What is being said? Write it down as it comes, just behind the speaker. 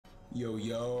Yo,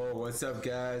 yo, what's up,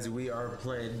 guys? We are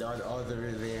playing none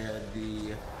other than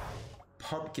the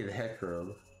Pumpkin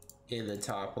Hecarim in the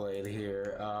top lane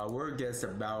here. We're against a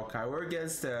Maokai. We're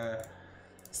against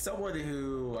someone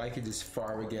who I can just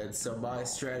farm against. So my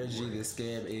strategy this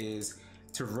game is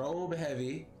to roam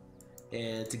heavy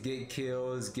and to get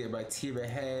kills, get my team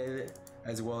ahead,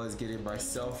 as well as getting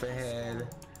myself ahead.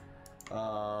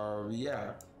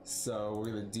 Yeah. So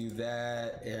we're gonna do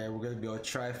that, and we're gonna be able to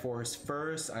Triforce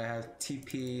first. I have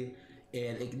TP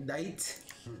and Ignite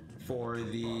for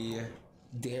the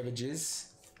damages.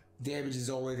 Damage is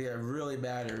the only thing that really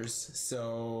matters.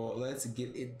 So let's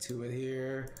get into it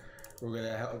here. We're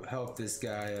gonna help this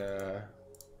guy. We're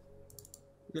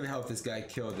gonna help this guy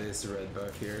kill this red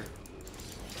buff here.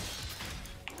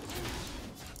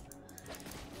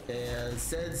 And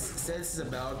since it's a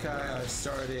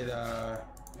Maokai,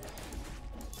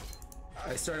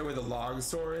 I started with a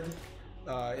longsword.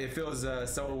 If it was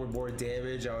someone with more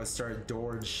damage, I would start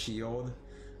door and shield,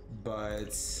 but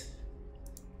it's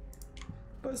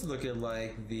looking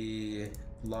like the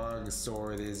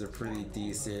longsword is a pretty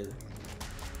decent.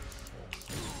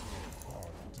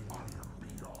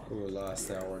 Ooh, lost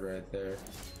that one right there.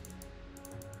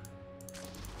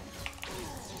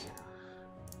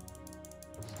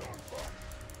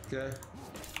 Okay.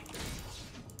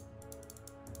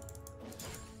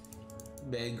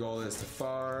 Main goal is to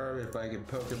farm. If I can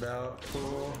poke him out,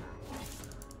 cool.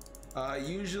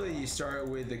 Usually you start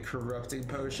with the corrupting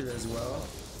potion as well,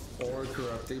 or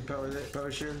corrupting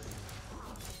potion.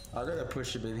 I'm gonna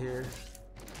push him in here.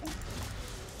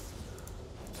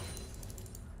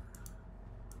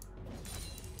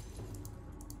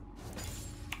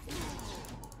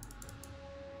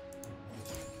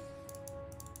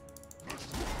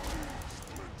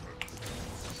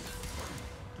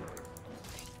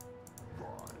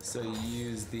 So you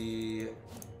use the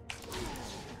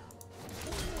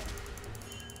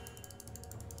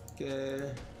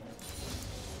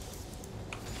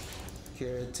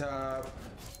carrot top.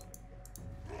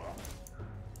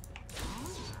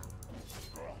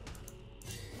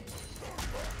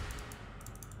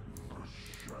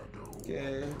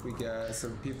 Okay, we got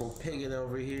some people pinging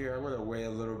over here. I'm gonna wait a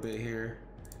little bit here.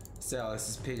 Salas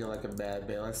is pinging like a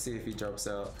madman. Let's see if he jumps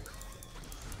out.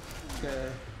 Okay.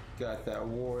 Got that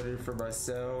warded for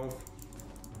myself.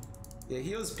 Yeah,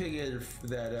 he was pinging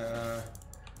that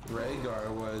Rhaegar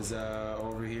was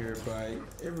over here, but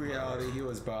in reality he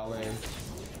was bot lane.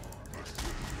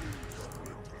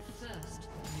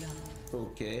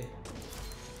 Okay.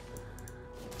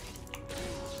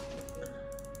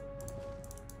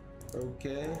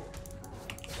 Okay.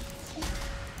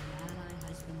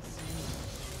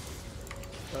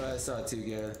 Oh, that's not too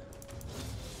good.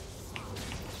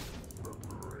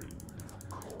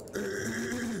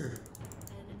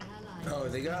 Oh,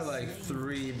 they got like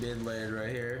 3 mid lane right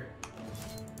here.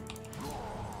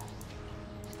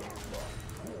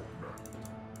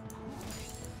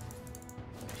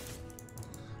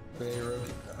 I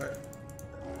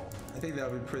think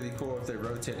that would be pretty cool if they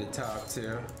rotated top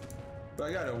too. But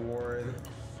I got a ward.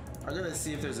 I'm gonna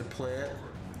see if there's a plant.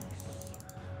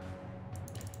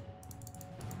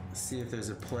 See if there's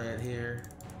a plant here.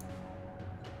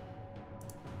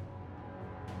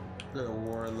 I'm gonna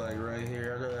ward like right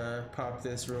here. I'm gonna pop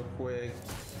this real quick.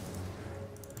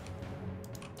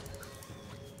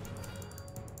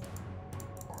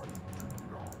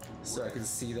 So I can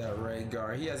see that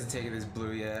Rhaegar. He hasn't taken his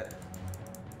blue yet.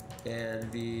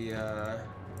 And the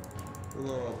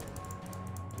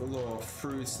little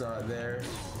fruit's not there.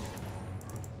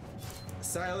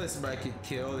 Silas might get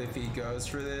killed if he goes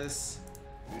for this.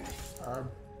 I'm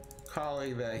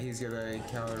calling that he's gonna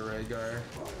encounter Rhaegar.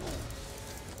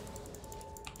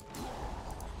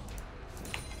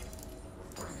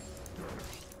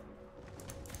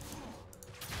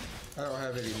 I don't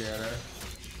have any mana.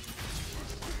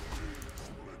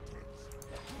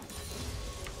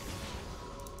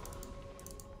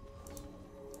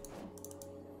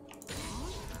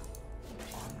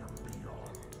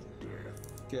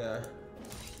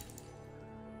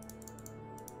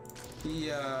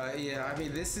 Yeah, I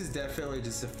mean, this is definitely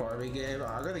just a farming game.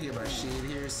 I'm gonna get my sheen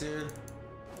here soon.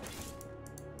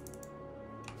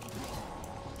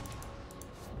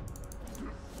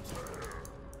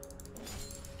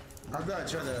 I'm not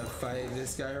trying to fight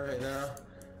this guy right now.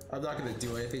 I'm not gonna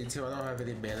do anything to him. I don't have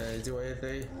any mana to do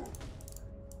anything.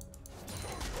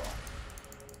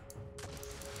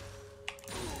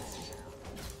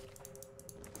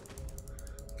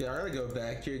 Okay, I'm gonna go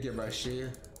back here, get my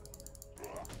shield.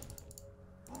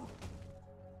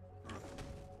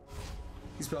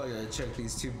 He's probably gonna check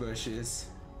these 2 bushes.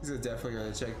 He's definitely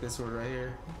gonna check this one right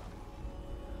here.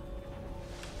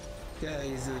 Yeah,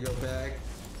 he's gonna go back.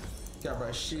 Got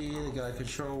my shield, got a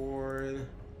control ward.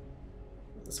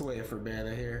 Let's wait for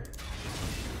mana here.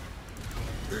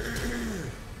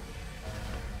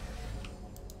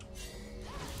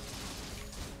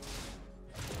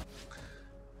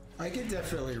 I can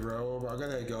definitely roam. I'm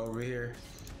gonna go over here.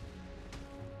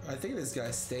 I think this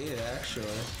guy stayed actually.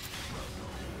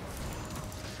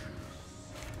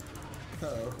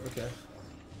 Uh-oh, okay.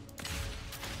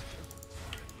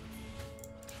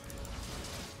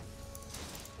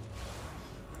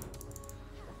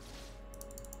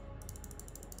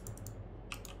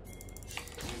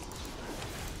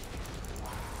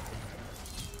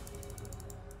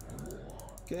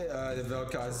 Okay, the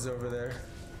Vel'Koz is over there.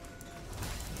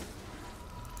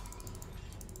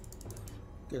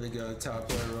 Gonna go top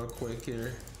lane real quick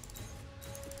here.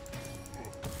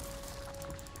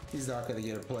 He's not gonna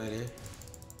get a play.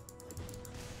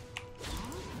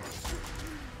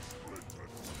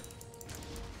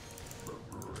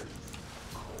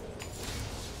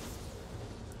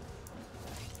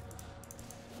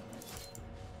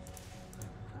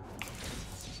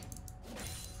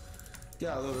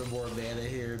 Got a little bit more mana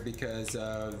here because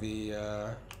of the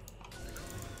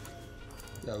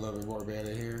got a little bit more mana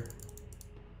here.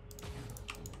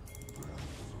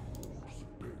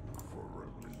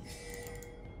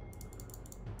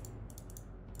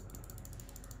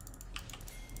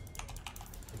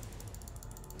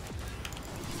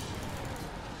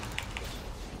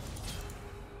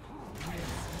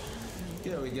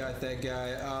 Yeah, we got that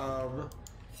guy.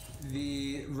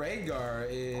 The Rhaegar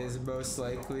is most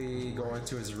likely going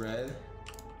to his red.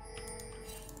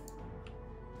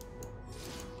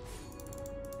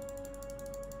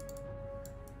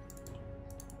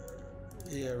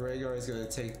 Yeah, Rhaegar is going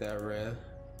to take that red.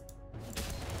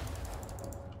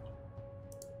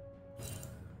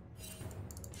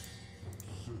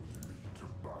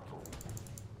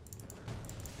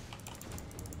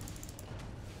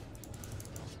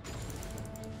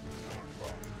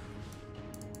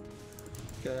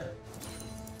 Okay.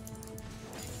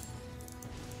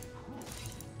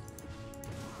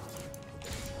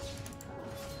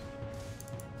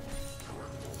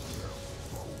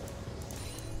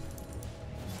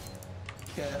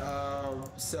 Okay,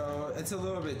 so it's a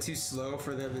little bit too slow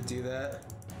for them to do that,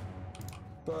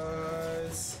 but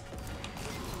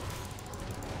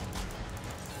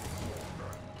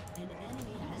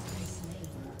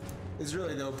there's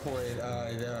really no point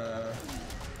in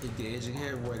engaging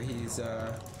him when he's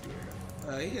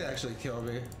he can actually kill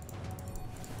me.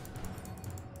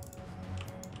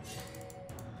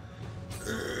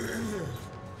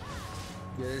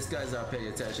 Yeah, this guy's not paying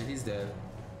attention, he's dead.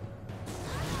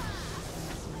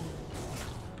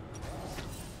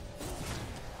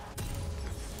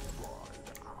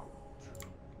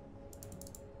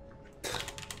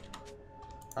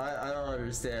 I don't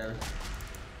understand.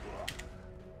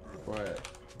 What?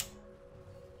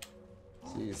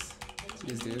 Jeez.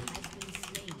 Jeez, dude.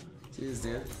 Jeez,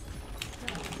 dude.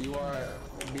 You want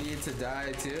me to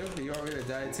die too? You want me to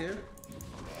die too?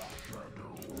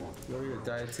 You want me to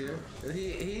die too?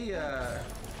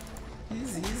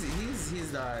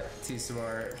 He's not too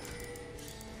smart.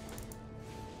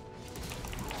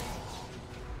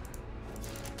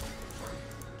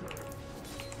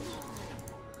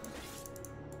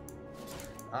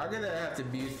 I'm gonna have to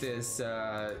mute this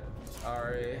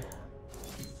Ari.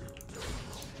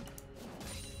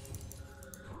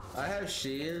 I have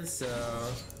shields,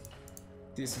 so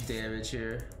do some damage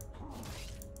here.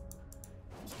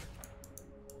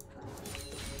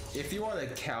 If you want to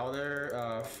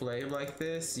counter flame like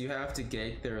this, you have to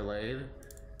gank their lane.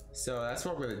 So that's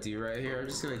what I'm gonna do right here. I'm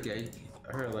just gonna gank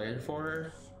her lane for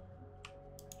her.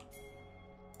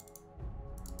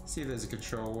 See if there's a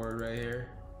control ward right here.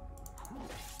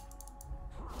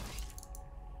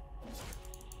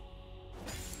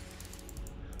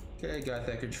 Okay, got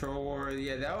that control ward.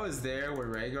 Yeah, that was there when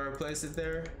Rhaegar placed it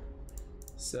there.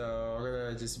 So I'm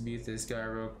gonna just mute this guy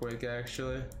real quick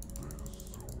actually.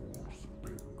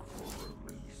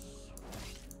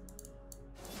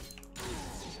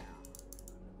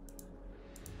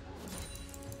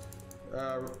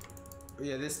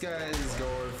 Yeah, this guy is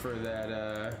going for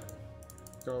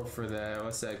that,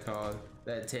 what's that called?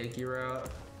 That tanky route.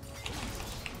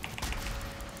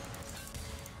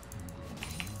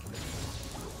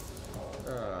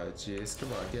 Oh jeez,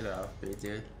 come on, get off me,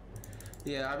 dude.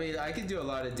 Yeah, I mean, I can do a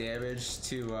lot of damage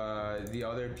to the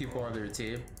other people on their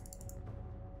team.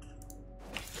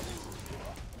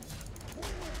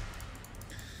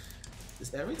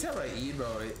 Just every time I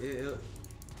emote,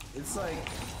 it's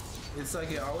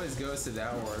like it always goes to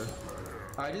that one.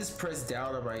 I just pressed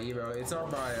down on my email. It's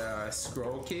on my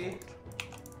scroll key.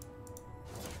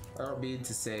 I don't mean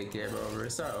to say game over.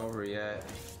 It's not over yet.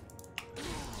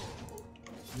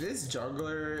 This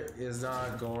jungler is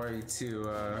not going to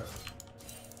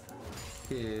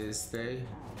his thing.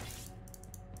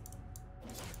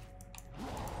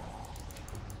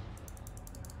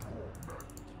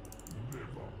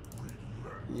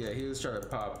 Yeah, he was trying to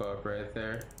pop up right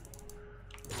there.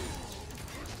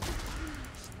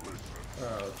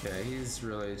 Oh, okay, he's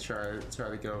really trying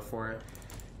to go for it.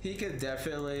 He could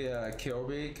definitely kill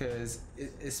me, because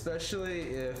especially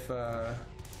if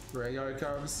Rengar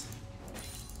comes.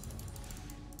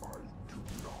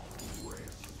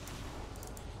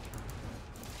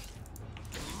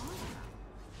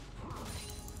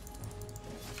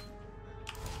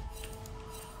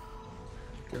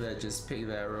 Gonna just ping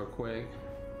that real quick.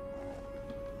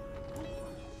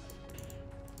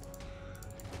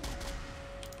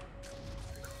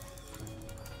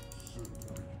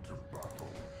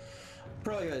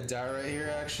 Probably gonna die right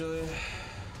here, actually.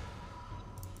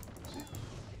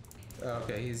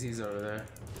 Okay, he's over there.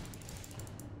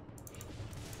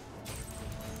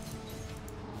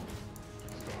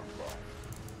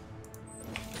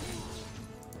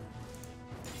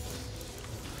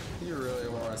 He really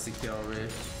wants to kill me.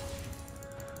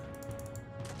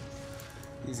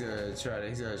 He's gonna try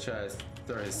to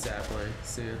throw his sapling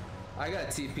soon. I got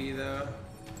TP though.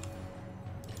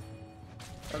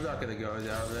 I'm not gonna go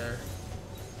down there.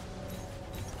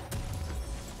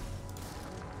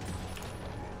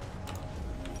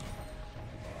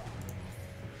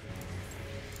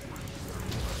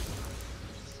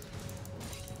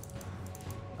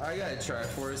 I gotta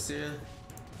Triforce soon.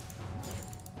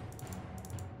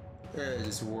 Yeah,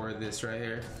 just ward this right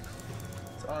here.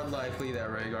 It's unlikely that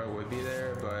Rengar would be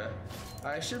there, but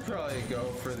I should probably go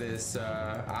for this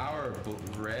our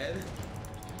red,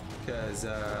 because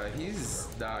he's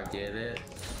not getting it.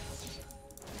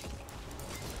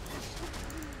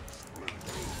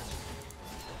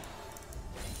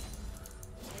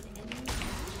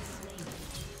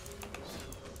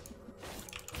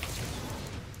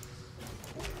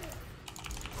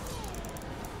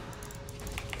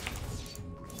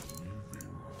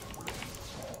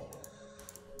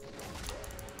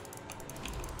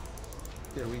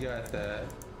 Yeah, we got that.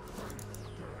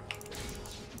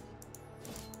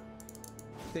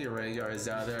 I think Rengar is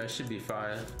down there. I should be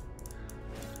fine.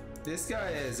 This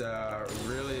guy is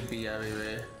really BMing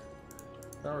me.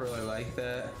 I don't really like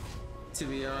that, to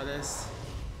be honest.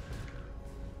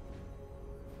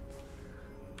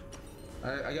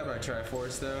 I got my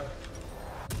Triforce though.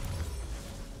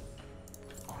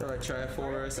 Got my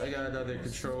Triforce. I got another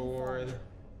control ward.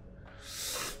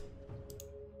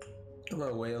 I'm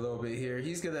gonna wait a little bit here.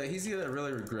 He's gonna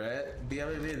really regret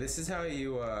BMing me. This is how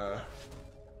you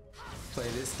play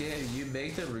this game. You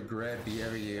make them regret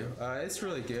BMing you. It's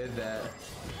really good that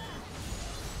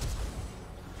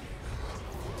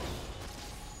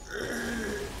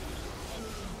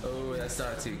oh, that's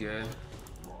not too good.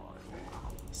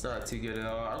 It's not too good at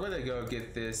all. I'm gonna go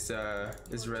get this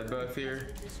this red buff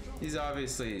here. He's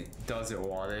obviously doesn't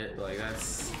want it. Like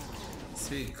that's, it's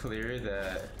pretty clear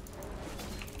that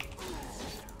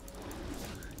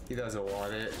he doesn't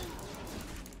want it.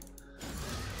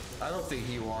 I don't think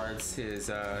he wants his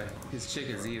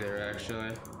chickens either,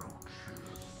 actually.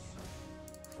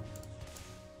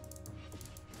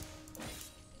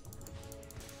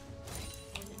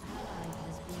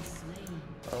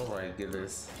 Oh my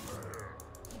goodness.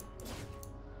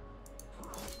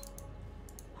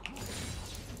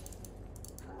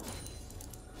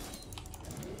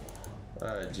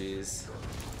 Oh jeez.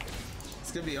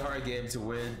 It's gonna be a hard game to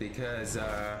win because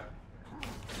our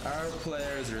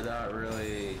players are not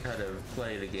really kind of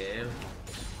playing the game.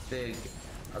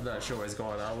 I'm not sure what's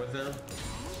going on with them.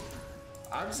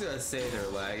 I'm just gonna say they're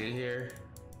lagging here.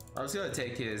 I'm just gonna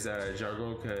take his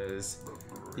jungle because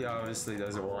he obviously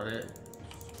doesn't want it.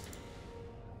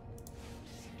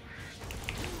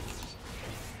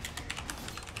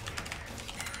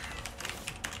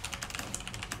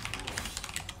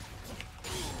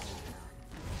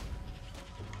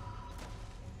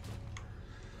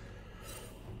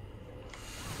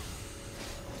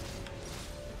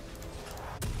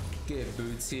 Get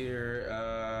boots here.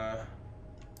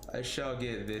 I shall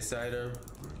get this item.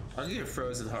 I'll get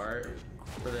Frozen Heart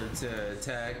for them to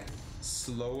attack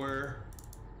slower.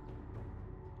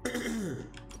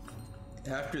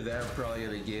 After that, I'm probably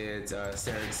gonna get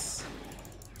Sarah's.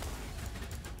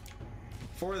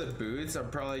 For the boots, I'm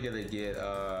probably gonna get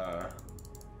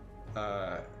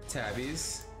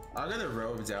Tabbies. I'm gonna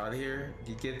roam down here.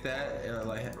 You get that and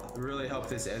like really help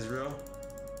this Ezreal.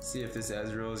 See if this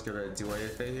Ezreal is gonna do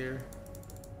anything here.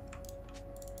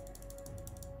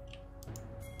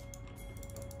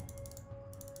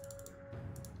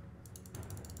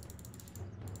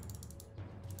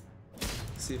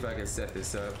 See if I can set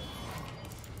this up.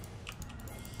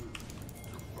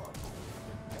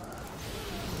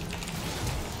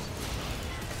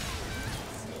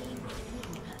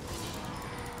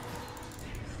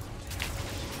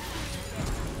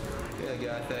 Yeah, I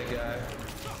got that guy.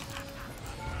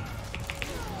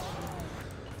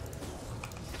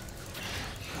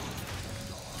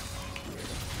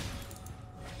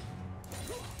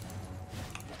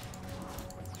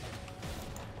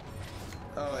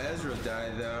 Oh, Ezra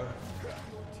died though.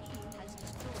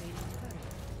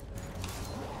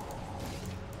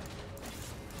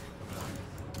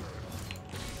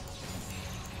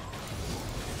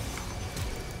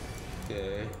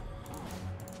 Okay.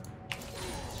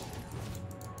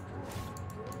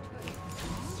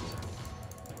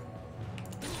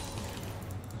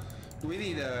 We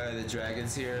need the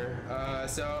dragons here.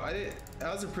 So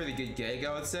that was a pretty good gank,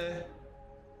 I would say.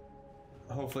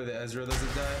 Hopefully the Ezra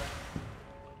doesn't die.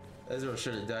 Ezra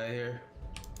shouldn't die here.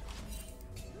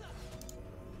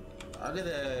 I'm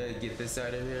gonna get this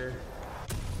item here.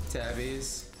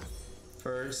 Tabbies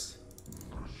first.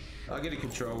 I'll get a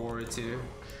control warrior too.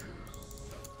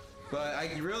 But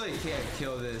I really can't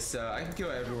kill this. I can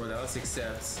kill everyone else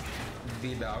except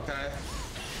the Maokai.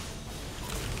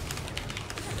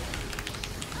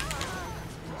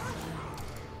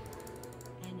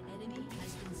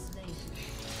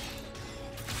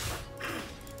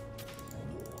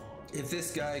 If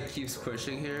this guy keeps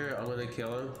pushing here, I'm gonna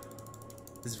kill him.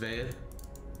 This Vayne.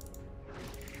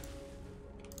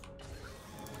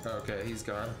 Okay, he's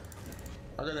gone.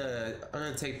 I'm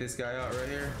gonna take this guy out right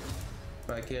here if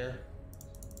I can.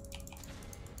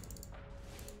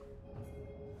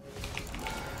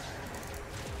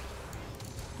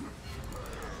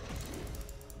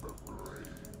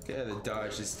 Okay, the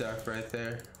dodge is stuck right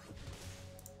there.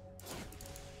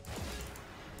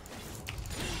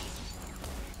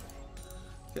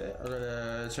 Okay, I'm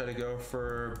gonna try to go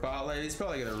for bot lane. He's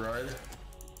probably gonna run.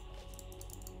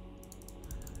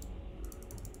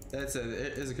 It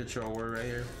is a control word right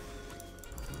here.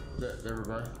 Never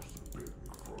mind.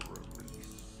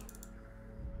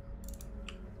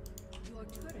 Your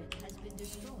turret has been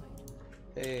destroyed.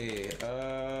 Hey,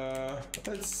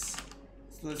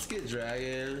 let's get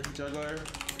dragon jungler.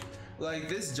 Like,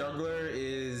 this jungler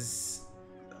is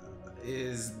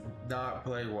not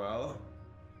playing well,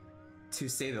 to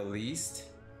say the least.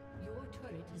 Your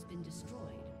turret has been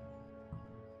destroyed.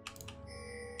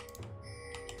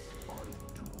 I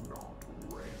do not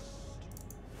rest.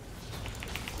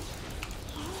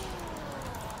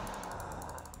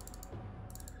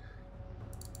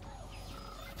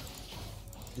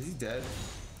 Is he dead?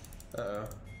 Uh-oh.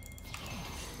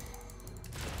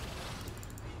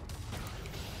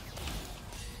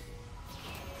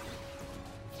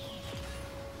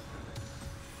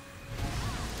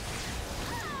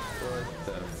 What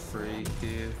the freak,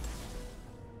 dude?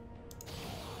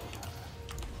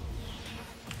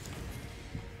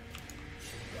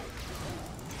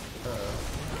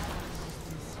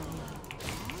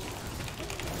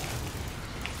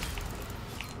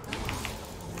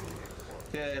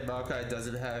 Okay, Maokai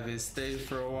doesn't have his thing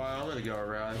for a while. I'm gonna go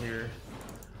around here.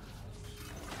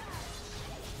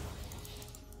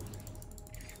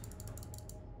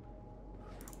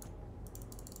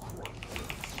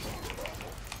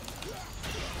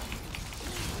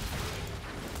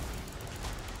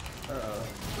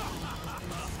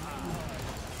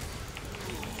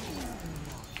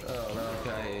 Oh,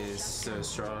 Maokai is so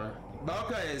strong.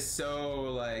 Maokai is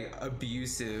so, like,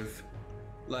 abusive.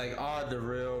 Like, on the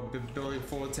real, building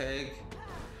full tank.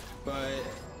 But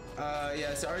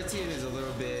yeah, so our team is a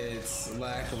little bit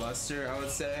lackluster, I would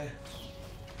say.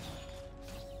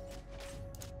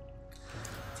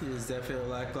 Team is definitely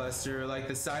lackluster. Like,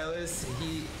 the Silas,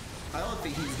 I don't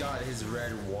think he's got his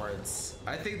red once.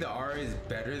 I think the Ari is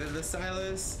better than the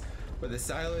Silas, but the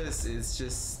Silas is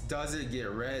just doesn't get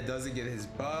red, doesn't get his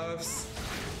buffs.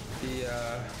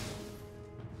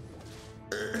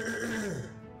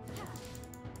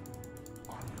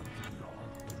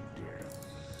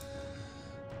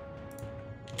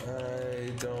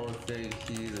 I don't think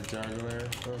he's a jungler.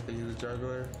 I don't think he's a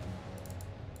jungler.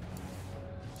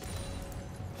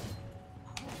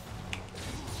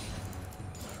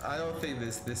 I don't think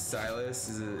this Silas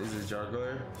is a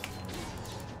jungler.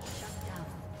 Shut down.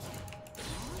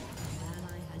 An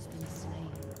ally has been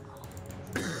slain.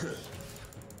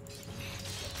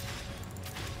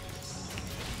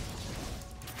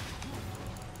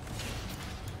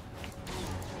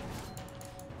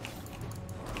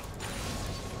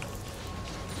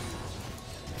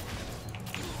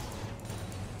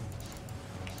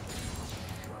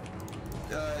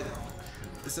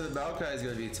 So the Maokai is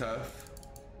gonna be tough.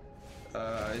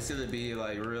 It's gonna be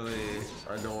like really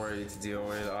annoying to deal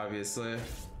with, obviously.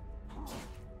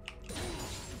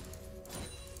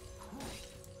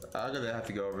 I'm gonna have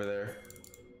to go over there.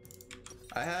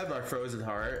 I have my frozen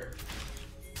heart.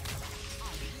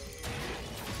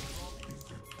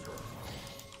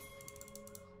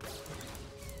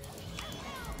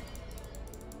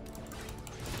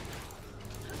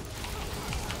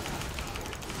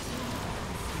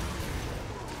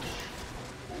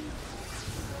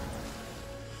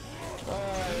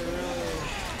 I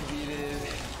really needed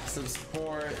some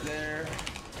support there.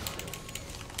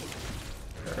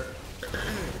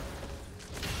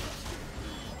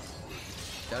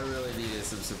 I really needed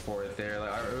some support there.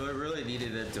 Like I really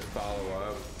needed them to follow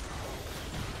up.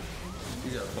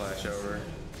 He's gonna flash over.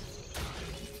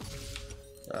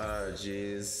 Oh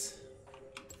jeez.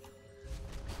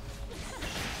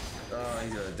 Oh,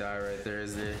 he's gonna die right there,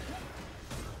 isn't he?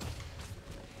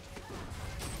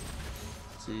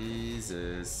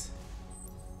 Jesus.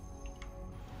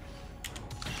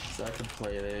 Stop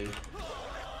complaining.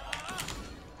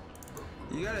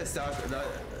 You gotta stop not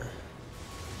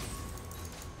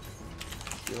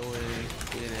going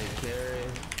in and carry.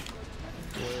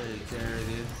 Go in and carry,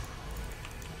 dude.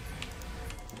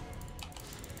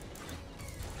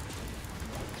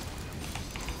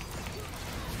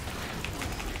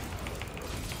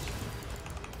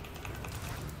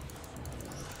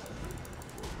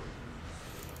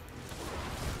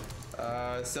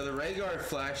 So the Rhaegar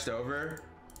flashed over.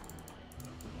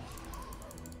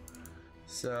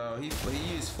 So he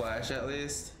used flash at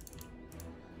least.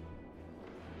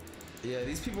 Yeah,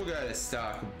 these people gotta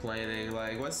stop complaining.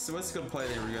 Like, what's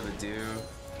complaining we're gonna do?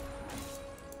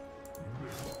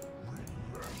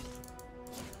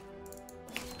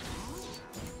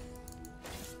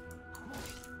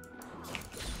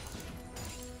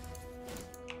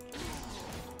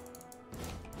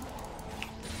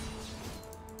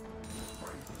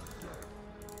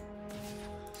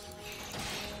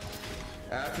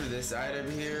 After this item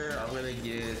here, I'm gonna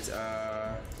get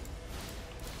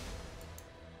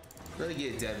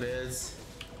dead meds.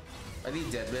 I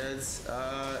need dead meds.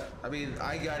 I mean,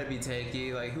 I gotta be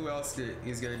tanky. Like, who else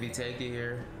is gonna be tanky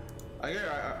here? I'm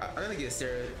gonna get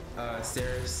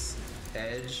Stairs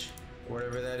Edge,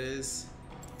 whatever that is.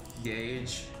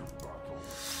 Gauge.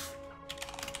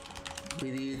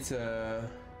 We need to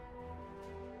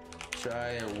try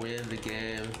and win the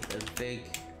game and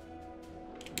think.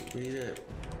 We need to,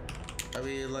 I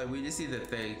mean, like, we just need to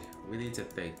think. We need to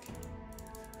think.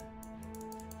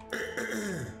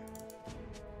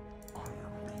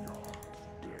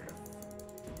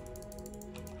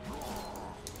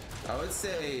 I would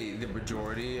say the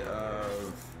majority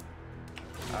of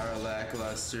our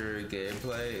lackluster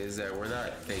gameplay is that we're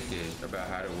not thinking about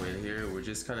how to win here. We're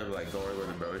just kind of like going with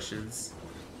emotions.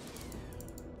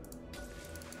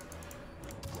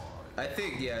 I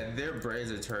think, yeah, their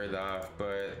brains are turned off,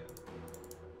 but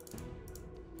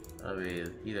I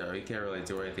mean, you know, you can't really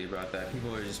do anything about that.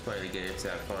 People are just playing the game to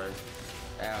have fun.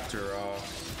 After all,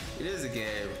 it is a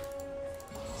game,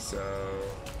 so.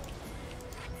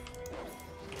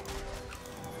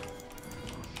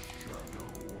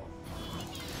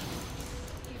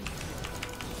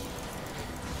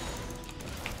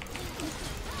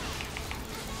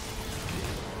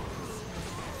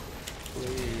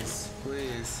 Please,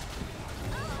 please.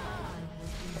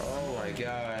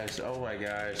 Oh my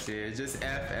gosh, dude. Just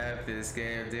FF this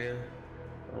game, dude.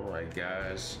 Oh my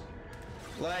gosh.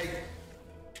 Like,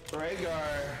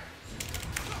 Rhaegar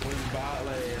was bot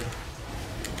lane.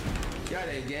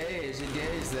 Gotta engage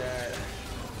that.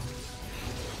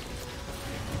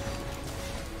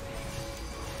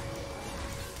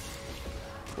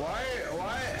 Why?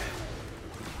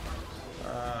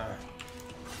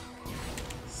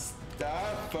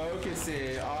 Stop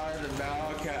focusing on the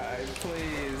Maokai,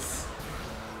 please.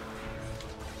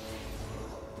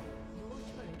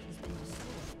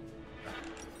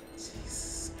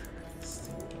 Jesus Christ.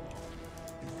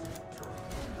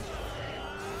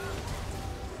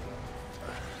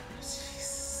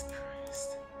 Jesus Christ.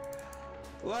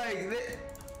 Like,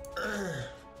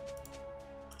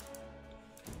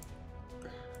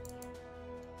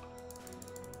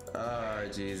 oh,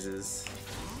 Jesus.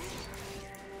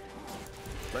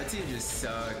 My team just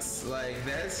sucks. Like,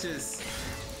 that's just,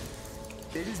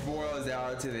 it just boils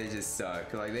down to they just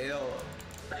suck. Like, they don't,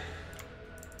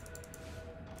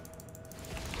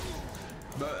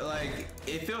 but like,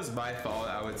 if it was my fault,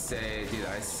 I would say, dude,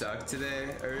 I suck today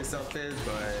or something,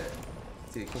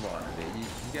 but dude, come on, dude.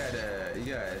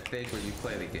 You gotta think when you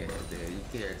play the game, dude. You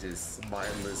can't just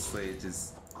mindlessly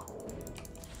just,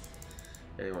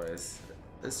 anyways.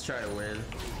 Let's try to win.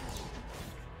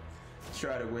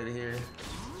 Try to win here.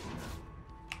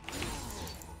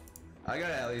 I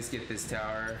gotta at least get this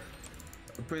tower.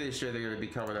 I'm pretty sure they're gonna be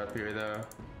coming up here though.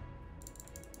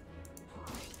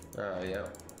 Oh,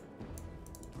 yep.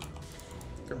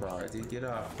 Come on, dude, get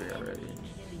off me already.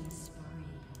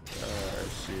 Oh,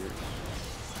 shoot.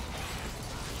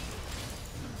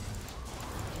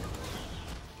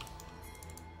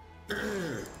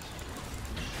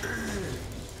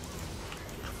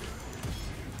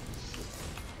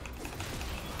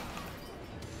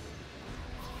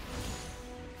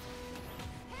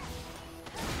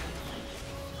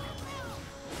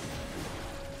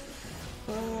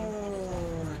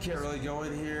 Oh, I can't really go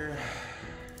in here.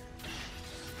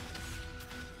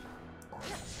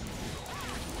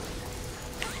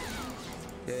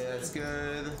 Yeah, that's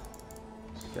good.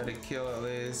 Gotta kill at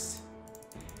least.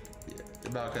 Yeah, the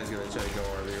Maokai's gonna try to go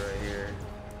on me right here.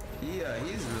 Yeah,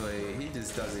 he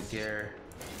just doesn't care.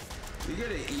 We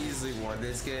could have easily won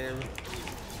this game.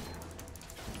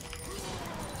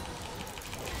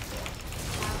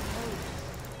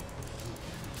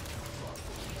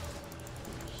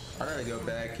 I'm gonna go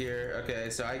back here. Okay,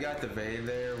 so I got the Vayne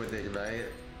there with the Ignite.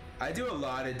 I do a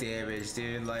lot of damage,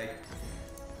 dude. Like,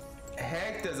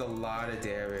 Heck does a lot of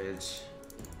damage.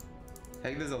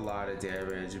 Heck does a lot of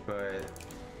damage, but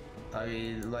I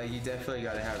mean, like, you definitely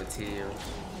gotta have a team.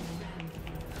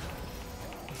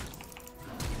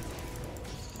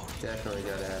 Definitely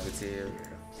gotta have a team.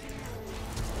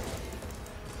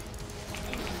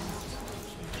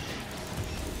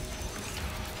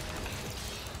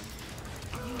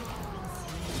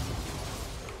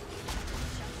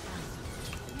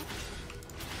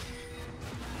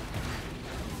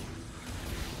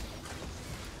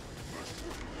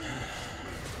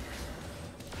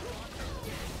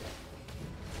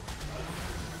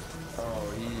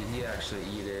 Oh, he actually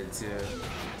eat in too.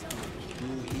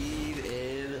 You eat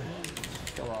in.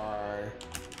 Come on.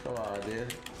 Come on,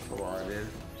 dude. Come on, dude.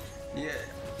 Yeah,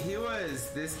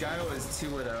 this guy was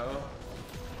 2-0.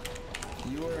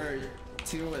 You were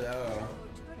 2-0.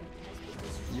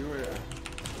 You were,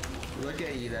 look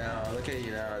at you now. Look at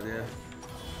you now, dude.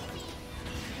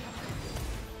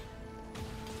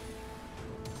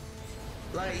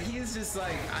 Like, he's just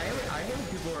like, I hate when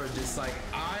people are just like,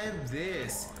 I'm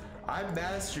this. I'm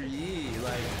Master Yi.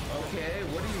 Like, okay,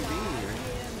 what do you mean?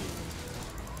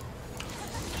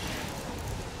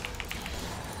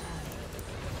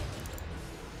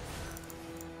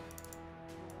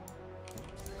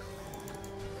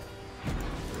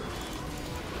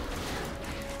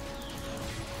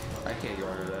 I can't go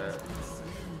into that.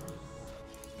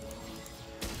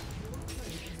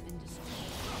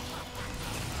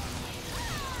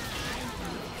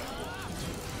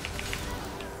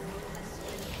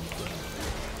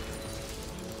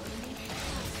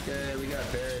 Okay, we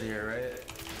got Baron here, right?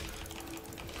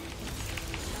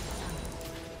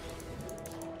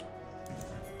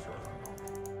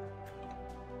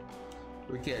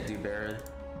 We can't do Baron.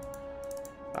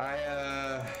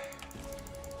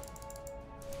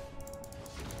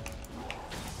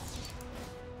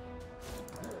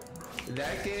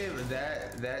 That game,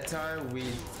 that time we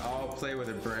all play with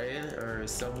a brain or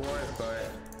somewhat,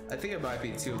 but I think it might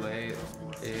be too late.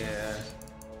 Yeah.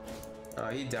 Oh,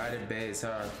 he died in base,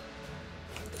 huh?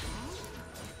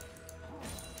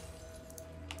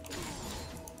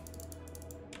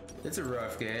 It's a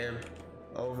rough game.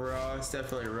 Overall, it's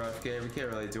definitely a rough game. We can't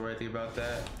really do anything about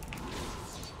that.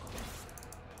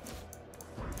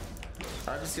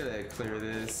 I'm just gonna clear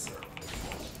this.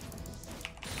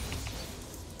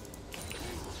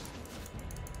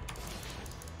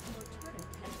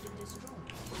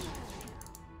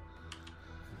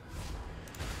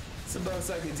 It's the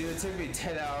most I could do. It took me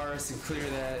 10 hours to clear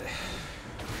that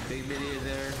big minion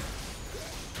there.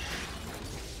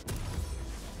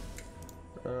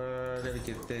 Gonna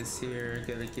get this here.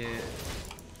 Gonna get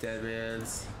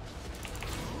Deadman's.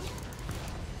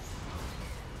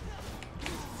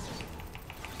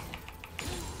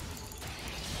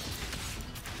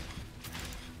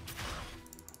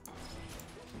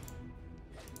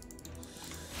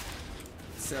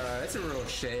 It's a real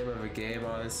shame of a game,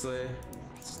 honestly.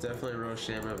 It's definitely a real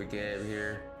shame of a game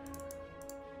here.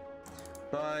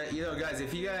 But, you know, guys,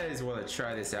 if you guys want to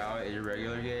try this out in your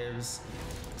regular games,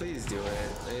 please do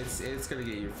it. It's gonna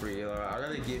get you free. I'm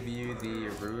gonna give you the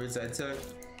runes I took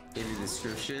in the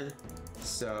description.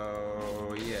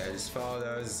 So yeah, just follow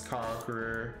those.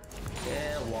 Conqueror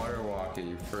and Water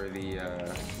Walking for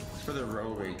the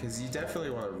roaming, because you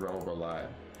definitely want to roam a lot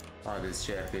on this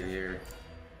champion here.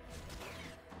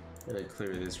 I'm gonna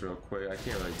clear this real quick. I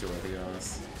can't really do anything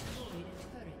else.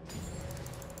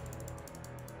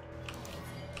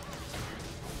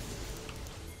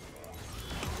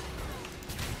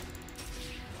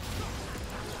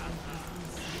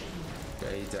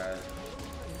 he died.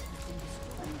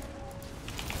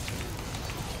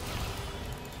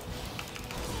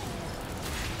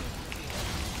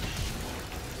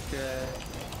 Yeah.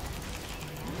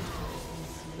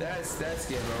 That's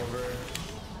game over.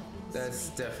 That's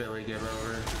definitely game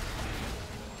over.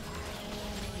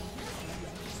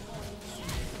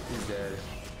 He's dead.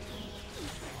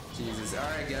 Jesus.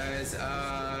 Alright guys,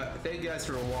 thank you guys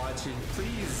for watching.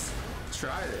 Please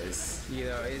try this. You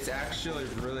know, it's actually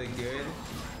really good.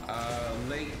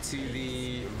 Link to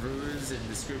the runes and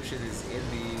description is in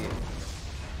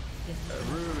the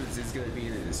runes is going to be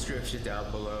in the description down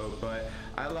below. But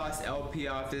I lost LP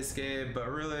off this game, but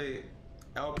really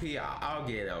LP, I'll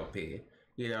get LP.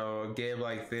 You know, a game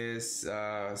like this,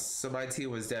 so my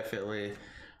team was definitely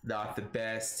not the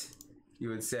best, you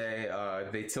would say.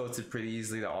 They tilted pretty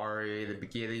easily to RA in the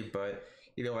beginning, but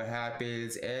you know what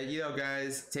happens. And you know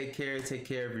guys, take care of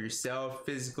yourself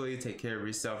physically, take care of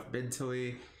yourself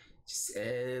mentally, just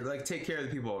like take care of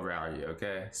the people around you,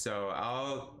 okay? So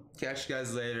I'll catch you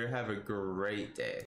guys later. Have a great day.